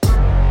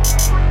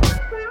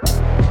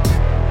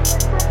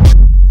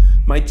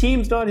My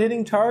team's not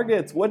hitting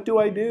targets. What do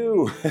I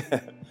do?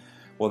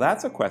 Well,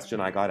 that's a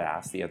question I got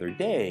asked the other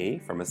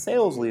day from a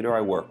sales leader I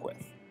work with.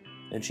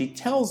 And she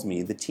tells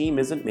me the team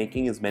isn't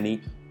making as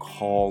many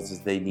calls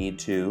as they need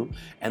to,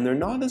 and they're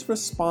not as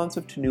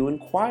responsive to new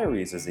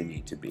inquiries as they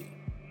need to be.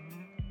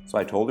 So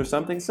I told her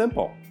something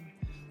simple.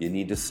 You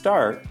need to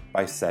start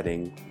by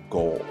setting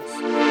goals.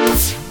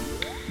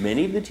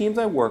 Many of the teams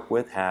I work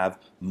with have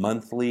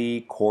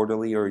monthly,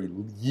 quarterly, or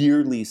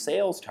yearly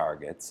sales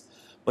targets,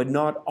 but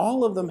not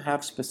all of them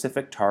have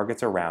specific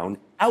targets around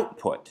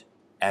output,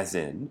 as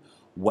in,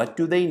 what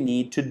do they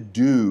need to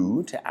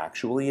do to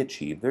actually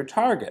achieve their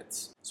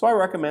targets? So I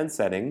recommend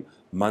setting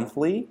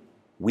monthly,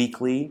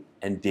 weekly,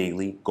 and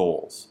daily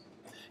goals.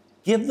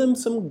 Give them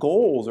some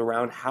goals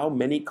around how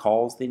many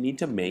calls they need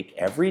to make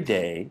every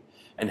day,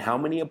 and how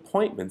many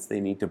appointments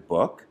they need to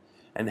book,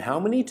 and how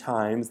many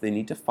times they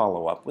need to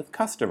follow up with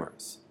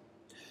customers.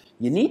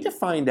 You need to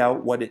find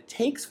out what it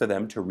takes for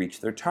them to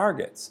reach their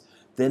targets,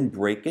 then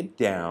break it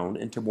down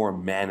into more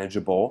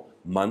manageable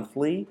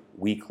monthly,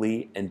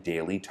 weekly, and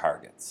daily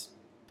targets.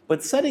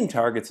 But setting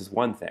targets is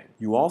one thing.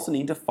 You also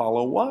need to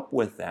follow up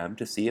with them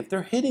to see if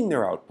they're hitting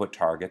their output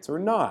targets or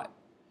not.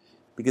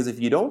 Because if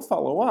you don't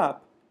follow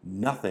up,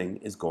 nothing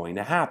is going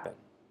to happen.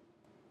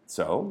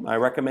 So I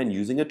recommend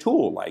using a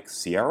tool like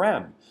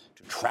CRM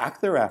to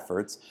track their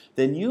efforts.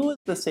 Then you as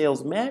the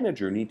sales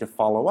manager need to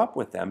follow up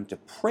with them to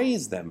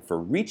praise them for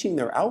reaching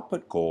their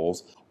output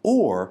goals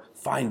or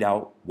find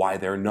out why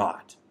they're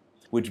not.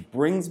 Which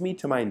brings me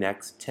to my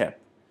next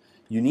tip.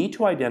 You need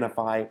to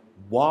identify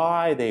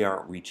why they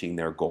aren't reaching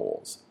their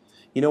goals.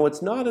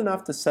 It's not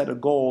enough to set a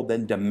goal,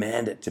 then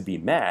demand it to be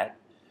met.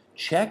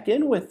 Check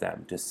in with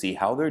them to see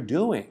how they're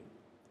doing.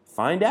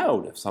 Find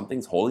out if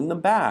something's holding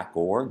them back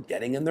or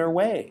getting in their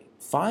way.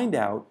 Find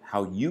out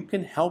how you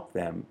can help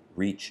them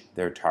reach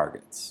their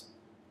targets.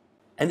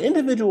 And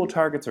individual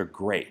targets are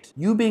great.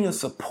 You being a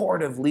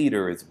supportive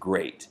leader is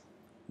great.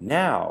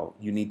 Now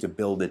you need to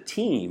build a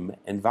team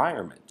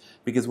environment.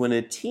 Because when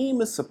a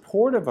team is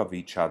supportive of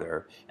each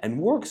other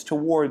and works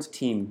towards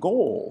team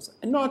goals,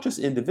 and not just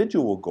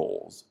individual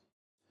goals,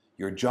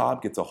 your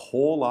job gets a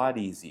whole lot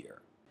easier.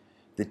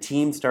 The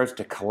team starts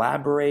to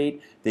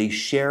collaborate, they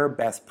share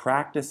best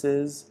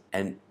practices,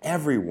 and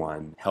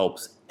everyone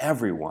helps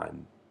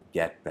everyone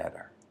get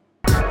better.